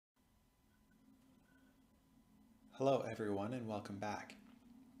Hello everyone and welcome back.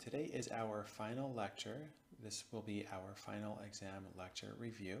 Today is our final lecture. This will be our final exam lecture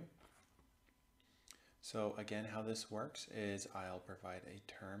review. So again, how this works is I'll provide a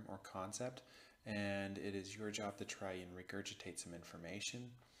term or concept and it is your job to try and regurgitate some information.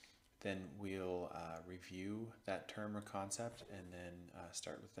 Then we'll review that term or concept and then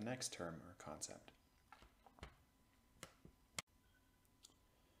start with the next term or concept.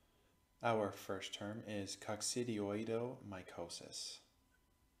 Our first term is coccidioidomycosis.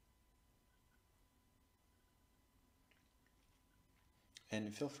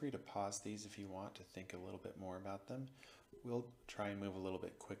 And feel free to pause these if you want to think a little bit more about them. We'll try and move a little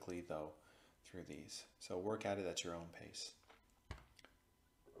bit quickly though through these. So work at it at your own pace.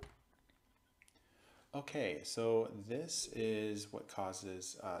 Okay, so this is what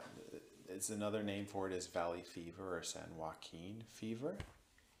causes, it's another name for it is valley fever or San Joaquin fever.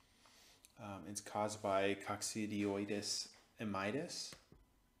 It's caused by coccidioides immitis.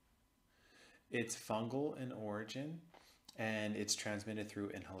 It's fungal in origin and it's transmitted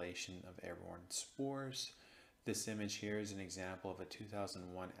through inhalation of airborne spores. This image here is an example of a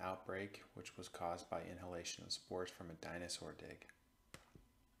 2001 outbreak which was caused by inhalation of spores from a dinosaur dig.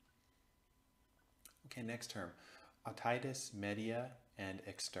 Okay, next term, otitis media and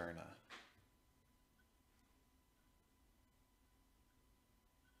externa.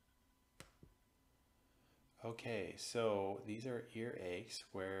 Okay, so these are ear aches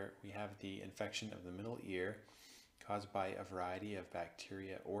where we have the infection of the middle ear caused by a variety of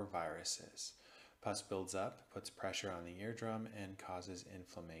bacteria or viruses. Pus builds up, puts pressure on the eardrum, and causes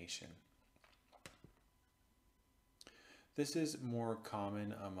inflammation. This is more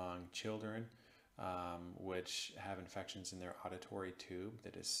common among children, which have infections in their auditory tube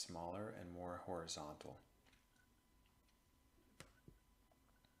that is smaller and more horizontal.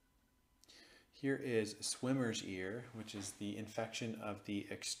 Here is swimmer's ear, which is the infection of the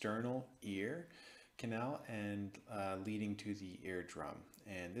external ear canal and leading to the eardrum.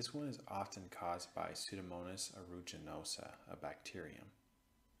 And this one is often caused by Pseudomonas aeruginosa, a bacterium.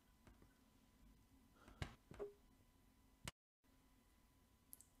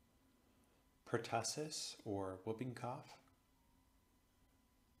 Pertussis or whooping cough.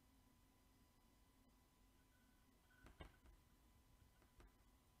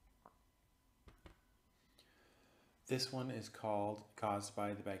 This one is caused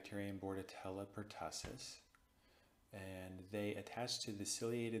by the bacterium Bordetella pertussis, and they attach to the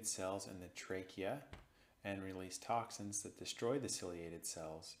ciliated cells in the trachea and release toxins that destroy the ciliated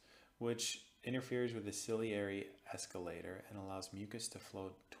cells, which interferes with the ciliary escalator and allows mucus to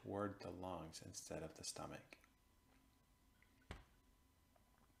flow toward the lungs instead of the stomach.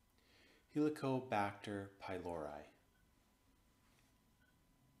 Helicobacter pylori.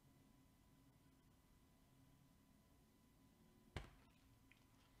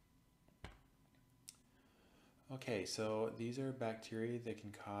 Okay, so these are bacteria that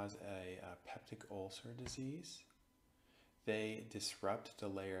can cause a peptic ulcer disease. They disrupt the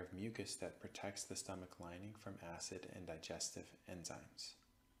layer of mucus that protects the stomach lining from acid and digestive enzymes.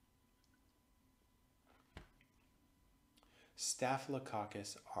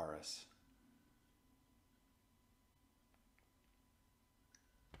 Staphylococcus aureus.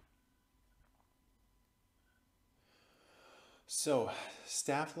 So,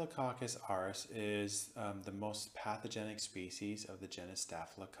 Staphylococcus aureus is the most pathogenic species of the genus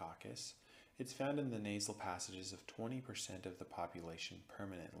Staphylococcus. It's found in the nasal passages of 20% of the population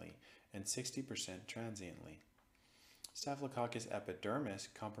permanently and 60% transiently. Staphylococcus epidermis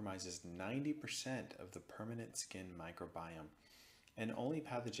compromises 90% of the permanent skin microbiome and only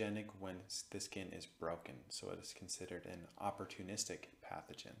pathogenic when the skin is broken, so it is considered an opportunistic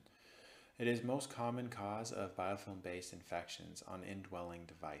pathogen. It is most common cause of biofilm-based infections on indwelling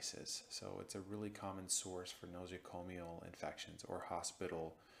devices. So it's a really common source for nosocomial infections or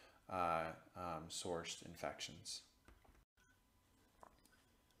hospital sourced infections.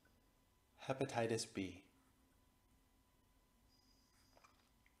 Hepatitis B.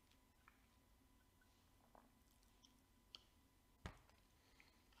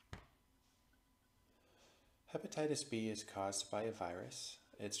 Hepatitis B is caused by a virus.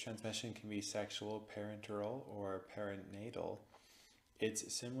 Its transmission can be sexual, parenteral, or perinatal.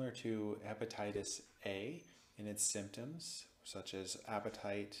 It's similar to hepatitis A in its symptoms, such as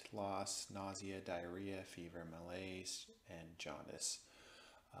appetite loss, nausea, diarrhea, fever, malaise, and jaundice.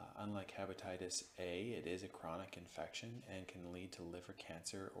 Unlike hepatitis A, it is a chronic infection and can lead to liver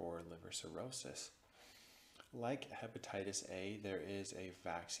cancer or liver cirrhosis. Like hepatitis A, there is a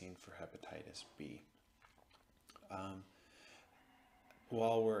vaccine for hepatitis B.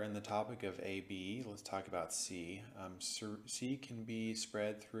 While we're in the topic of AB, let's talk about C. C can be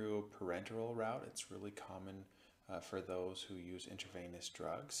spread through a parenteral route. It's really common for those who use intravenous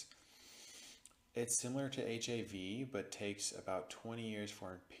drugs. It's similar to HIV, but takes about 20 years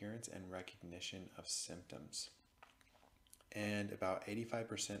for appearance and recognition of symptoms. And about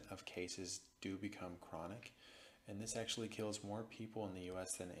 85% of cases do become chronic. And this actually kills more people in the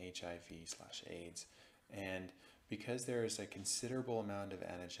US than HIV/AIDS. And because there is a considerable amount of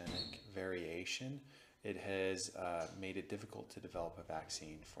antigenic variation, it has made it difficult to develop a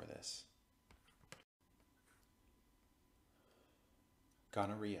vaccine for this.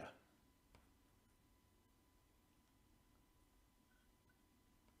 Gonorrhea.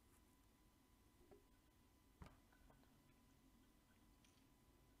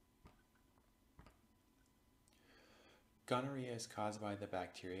 Gonorrhea is caused by the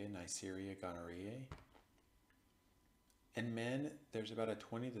bacteria Neisseria gonorrhoeae. In men, there's about a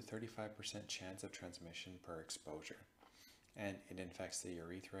 20 to 35% chance of transmission per exposure, and it infects the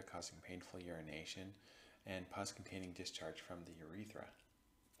urethra, causing painful urination and pus-containing discharge from the urethra.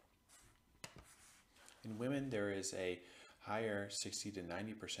 In women, there is a higher 60 to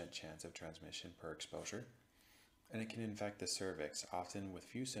 90% chance of transmission per exposure, and it can infect the cervix, often with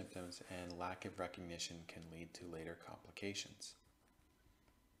few symptoms, and lack of recognition can lead to later complications.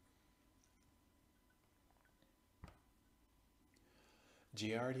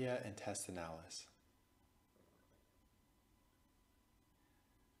 Giardia intestinalis.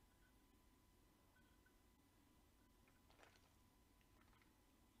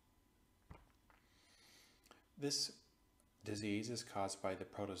 This disease is caused by the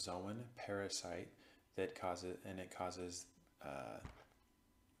protozoan parasite that causes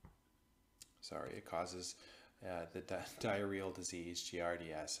the diarrheal disease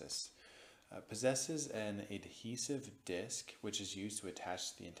giardiasis. Possesses an adhesive disc which is used to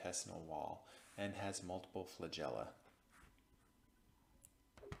attach to the intestinal wall and has multiple flagella.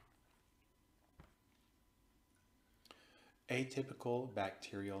 Atypical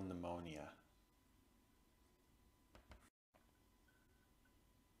bacterial pneumonia.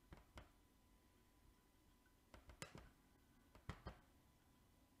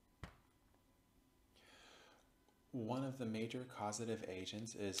 One of the major causative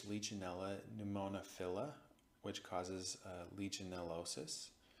agents is Legionella pneumophila, which causes legionellosis.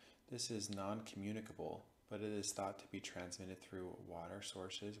 This is non-communicable, but it is thought to be transmitted through water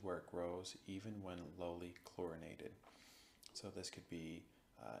sources where it grows even when lowly chlorinated. So this could be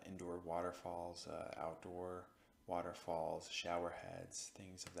indoor waterfalls, outdoor waterfalls, shower heads,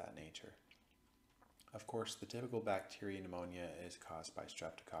 things of that nature. Of course, the typical bacteria pneumonia is caused by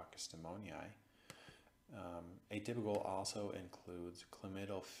Streptococcus pneumoniae. Atypical also includes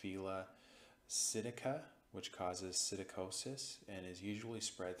Chlamydophila psittacia, which causes psittacosis and is usually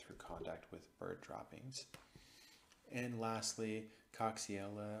spread through contact with bird droppings. And lastly,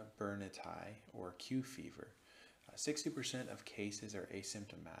 Coxiella burnetii, or Q fever. 60% of cases are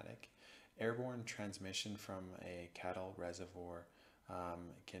asymptomatic. Airborne transmission from a cattle reservoir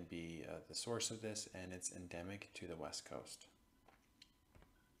can be the source of this, and it's endemic to the West Coast.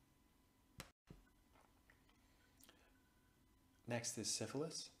 Next is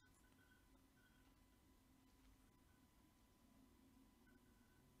syphilis.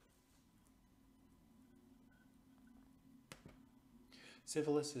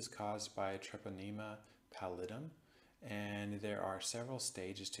 Syphilis is caused by Treponema pallidum, and there are several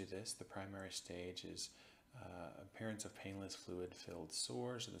stages to this. The primary stage is appearance of painless fluid-filled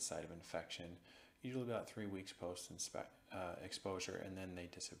sores at the site of infection, usually about 3 weeks post-exposure, and then they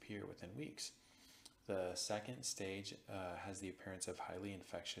disappear within weeks. The second stage has the appearance of highly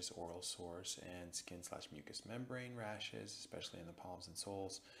infectious oral sores and skin/mucous membrane rashes, especially in the palms and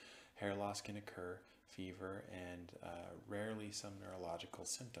soles. Hair loss can occur, fever, and rarely some neurological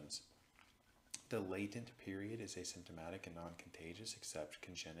symptoms. The latent period is asymptomatic and non-contagious except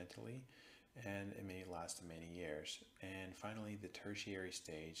congenitally, and it may last many years. And finally, the tertiary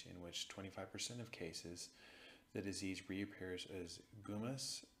stage, in which 25% of cases the disease reappears as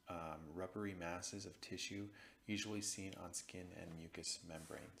gummus, rubbery masses of tissue, usually seen on skin and mucous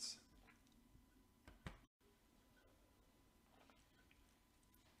membranes.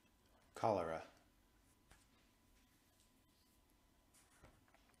 Cholera.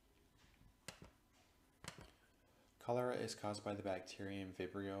 Cholera is caused by the bacterium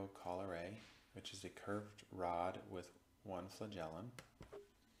Vibrio cholerae, which is a curved rod with one flagellum.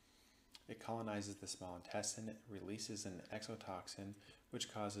 It colonizes the small intestine, releases an exotoxin,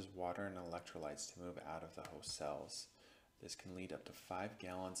 which causes water and electrolytes to move out of the host cells. This can lead up to 5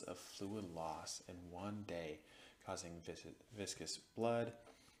 gallons of fluid loss in one day, causing viscous blood,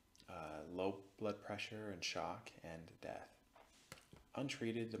 low blood pressure and shock, and death.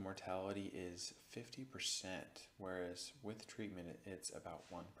 Untreated, the mortality is 50%, whereas with treatment, it's about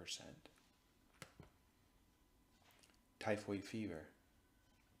 1%. Typhoid fever.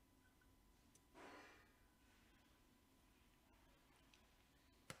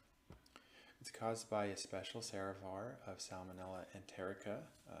 It's caused by a special serovar of Salmonella enterica,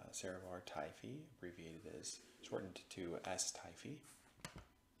 serovar typhi, abbreviated as shortened to S. typhi.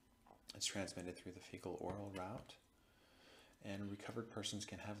 It's transmitted through the fecal-oral route, and recovered persons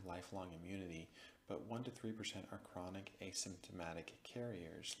can have lifelong immunity, but 1 to 3% are chronic asymptomatic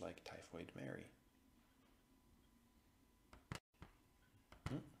carriers like typhoid Mary.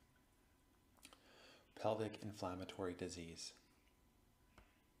 Pelvic inflammatory disease.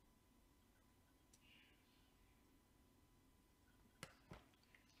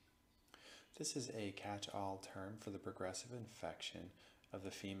 This is a catch-all term for the progressive infection of the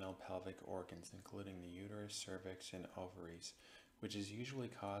female pelvic organs, including the uterus, cervix, and ovaries, which is usually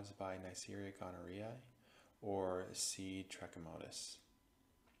caused by Neisseria gonorrhoeae or C. trichomonas.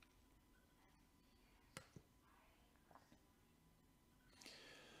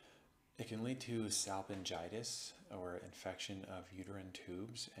 It can lead to salpingitis, or infection of uterine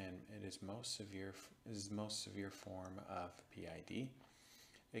tubes, and it is the most severe form of PID.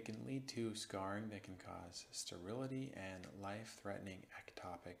 It can lead to scarring that can cause sterility and life-threatening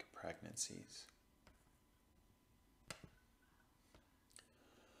ectopic pregnancies.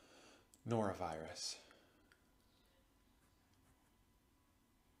 Norovirus.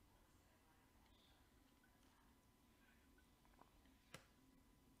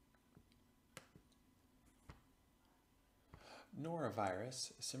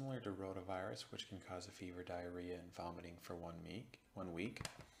 Norovirus, similar to rotavirus, which can cause a fever, diarrhea, and vomiting for 1 week.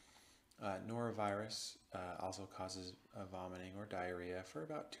 Norovirus also causes vomiting or diarrhea for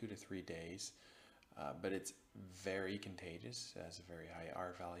about 2 to 3 days, but it's very contagious, has a very high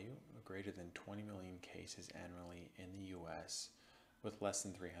R value, greater than 20 million cases annually in the US, with less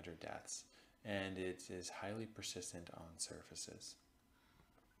than 300 deaths, and it is highly persistent on surfaces.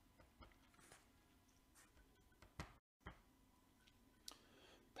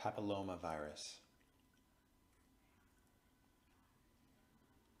 Papillomavirus.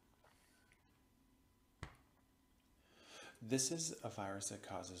 This is a virus that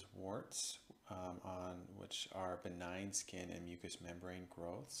causes warts, which are benign skin and mucous membrane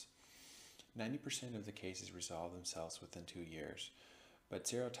growths. 90% of the cases resolve themselves within 2 years, but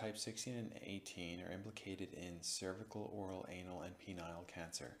serotypes 16 and 18 are implicated in cervical, oral, anal, and penile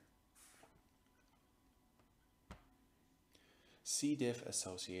cancer. C. diff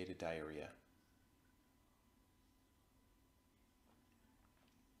associated diarrhea.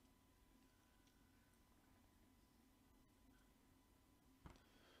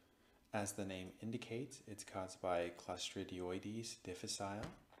 As the name indicates, it's caused by Clostridioides difficile.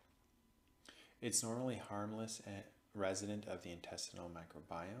 It's normally harmless and resident of the intestinal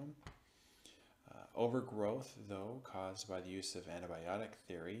microbiome. Overgrowth, though, caused by the use of antibiotic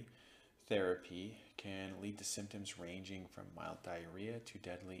therapy can lead to symptoms ranging from mild diarrhea to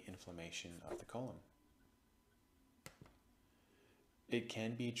deadly inflammation of the colon. It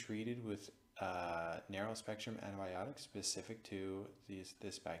can be treated with narrow-spectrum antibiotics specific to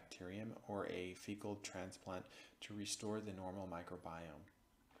this bacterium, or a fecal transplant to restore the normal microbiome.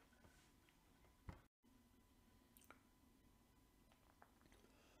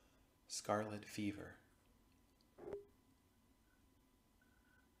 Scarlet fever.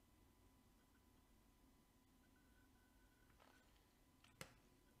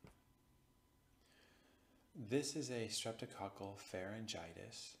 This is a streptococcal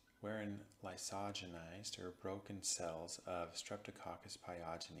pharyngitis wherein lysogenized or broken cells of Streptococcus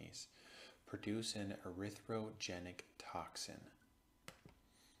pyogenes produce an erythrogenic toxin.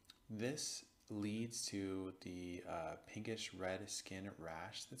 This leads to the pinkish red skin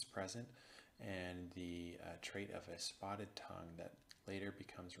rash that's present and the trait of a spotted tongue that later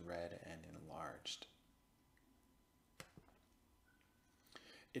becomes red and enlarged.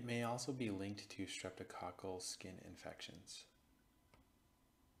 It may also be linked to streptococcal skin infections.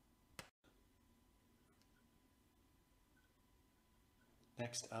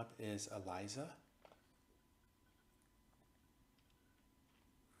 Next up is ELISA.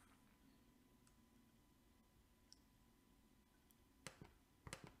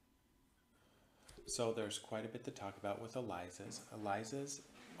 So there's quite a bit to talk about with ELISAs. ELISAs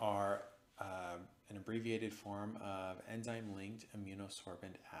are an abbreviated form of enzyme-linked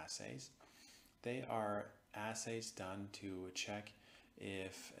immunosorbent assays. They are assays done to check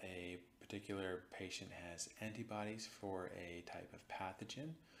if a particular patient has antibodies for a type of pathogen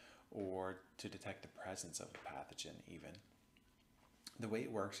or to detect the presence of a pathogen even. The way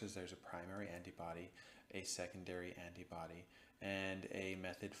it works is there's a primary antibody, a secondary antibody, and a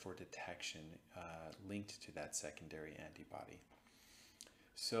method for detection linked to that secondary antibody.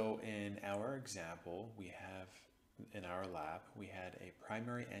 So in our example, in our lab, we had a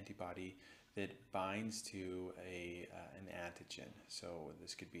primary antibody that binds to an antigen. So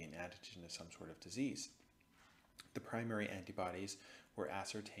this could be an antigen of some sort of disease. The primary antibodies were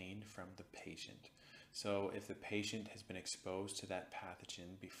ascertained from the patient. So if the patient has been exposed to that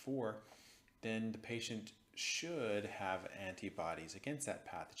pathogen before, then the patient should have antibodies against that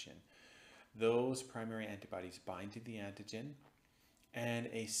pathogen. Those primary antibodies bind to the antigen, and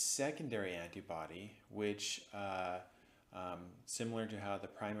a secondary antibody, which similar to how the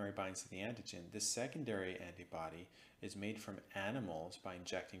primary binds to the antigen, this secondary antibody is made from animals by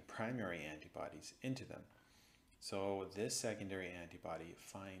injecting primary antibodies into them. So this secondary antibody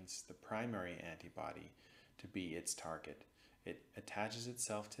finds the primary antibody to be its target. It attaches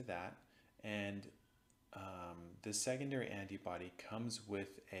itself to that, and the secondary antibody comes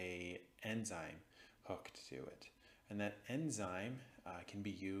with an enzyme hooked to it. And that enzyme can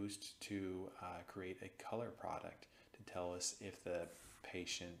be used to create a color product to tell us if the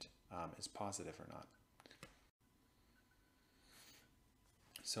patient is positive or not.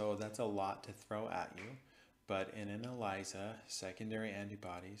 So that's a lot to throw at you, but in an ELISA, secondary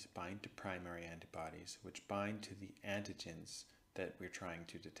antibodies bind to primary antibodies, which bind to the antigens that we're trying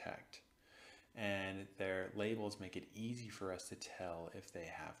to detect. And their labels make it easy for us to tell if they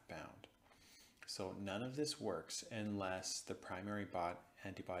have bound. So none of this works unless the primary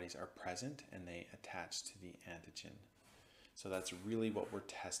antibodies are present and they attach to the antigen. So that's really what we're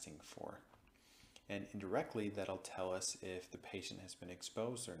testing for. And indirectly, that'll tell us if the patient has been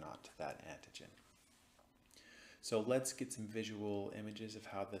exposed or not to that antigen. So let's get some visual images of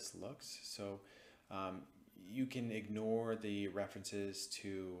how this looks. So you can ignore the references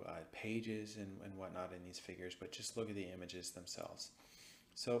to pages and whatnot in these figures, but just look at the images themselves.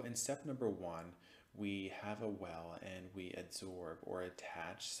 So in step number 1, we have a well and we adsorb or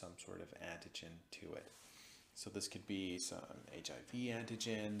attach some sort of antigen to it. So this could be some HIV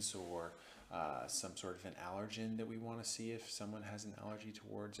antigens or some sort of an allergen that we want to see if someone has an allergy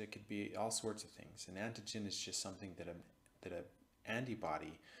towards. It could be all sorts of things. An antigen is just something that an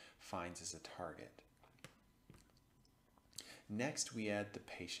antibody finds as a target. Next, we add the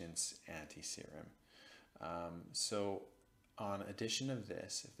patient's antiserum. So on addition of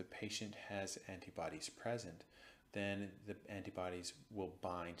this, if the patient has antibodies present, then the antibodies will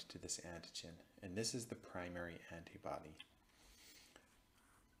bind to this antigen, and this is the primary antibody.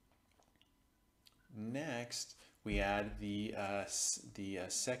 Next, we add the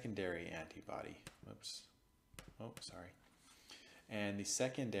secondary antibody. Oops. Oh, sorry. And the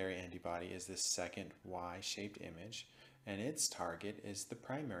secondary antibody is this second Y-shaped image, and its target is the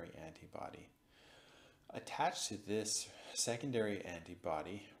primary antibody. Attached to this secondary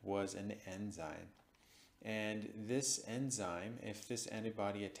antibody was an enzyme. And this enzyme, if this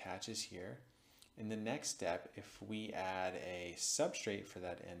antibody attaches here, in the next step, if we add a substrate for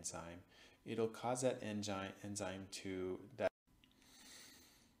that enzyme, it'll cause that enzyme to that.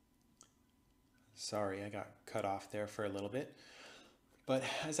 Sorry, I got cut off there for a little bit. But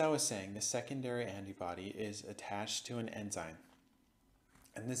as I was saying, the secondary antibody is attached to an enzyme.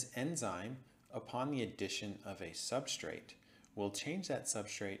 And this enzyme, upon the addition of a substrate, will change that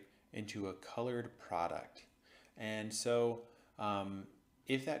substrate into a colored product. And so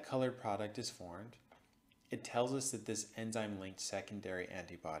if that colored product is formed, it tells us that this enzyme-linked secondary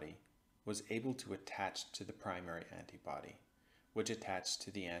antibody was able to attach to the primary antibody, which attached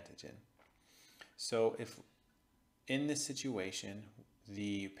to the antigen. So if in this situation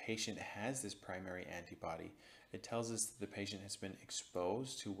the patient has this primary antibody, it tells us that the patient has been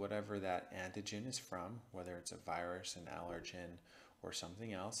exposed to whatever that antigen is from, whether it's a virus, an allergen, or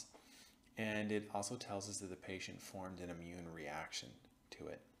something else. And it also tells us that the patient formed an immune reaction to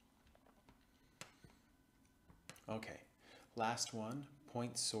it. Okay, last one,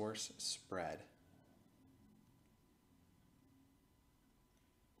 point source spread.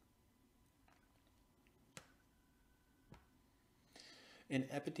 In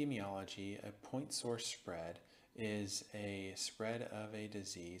epidemiology, a point source spread is a spread of a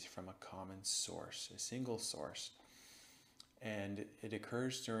disease from a common source, a single source. And it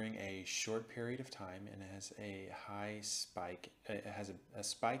occurs during a short period of time and has a high spike. It has a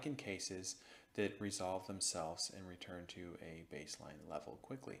spike in cases that resolve themselves and return to a baseline level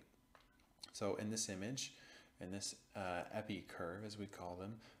quickly. So in this image, and this epi curve, as we call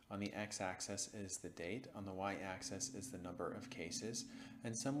them, on the x-axis is the date, on the y-axis is the number of cases,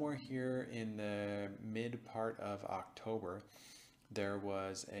 and somewhere here in the mid part of October, there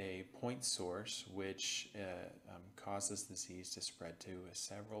was a point source which caused this disease to spread to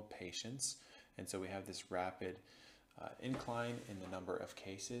several patients, and so we have this rapid incline in the number of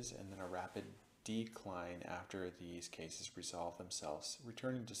cases, and then a rapid decline after these cases resolve themselves,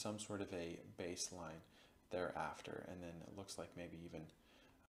 returning to some sort of a baseline thereafter, and then it looks like maybe even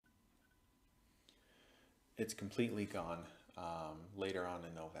it's completely gone later on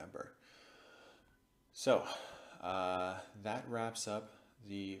in November. So that wraps up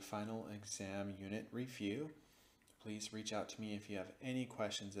the final exam unit review. Please reach out to me if you have any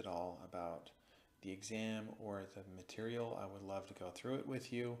questions at all about the exam or the material. I would love to go through it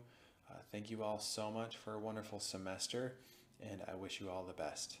with you. Thank you all so much for a wonderful semester, and I wish you all the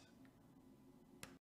best.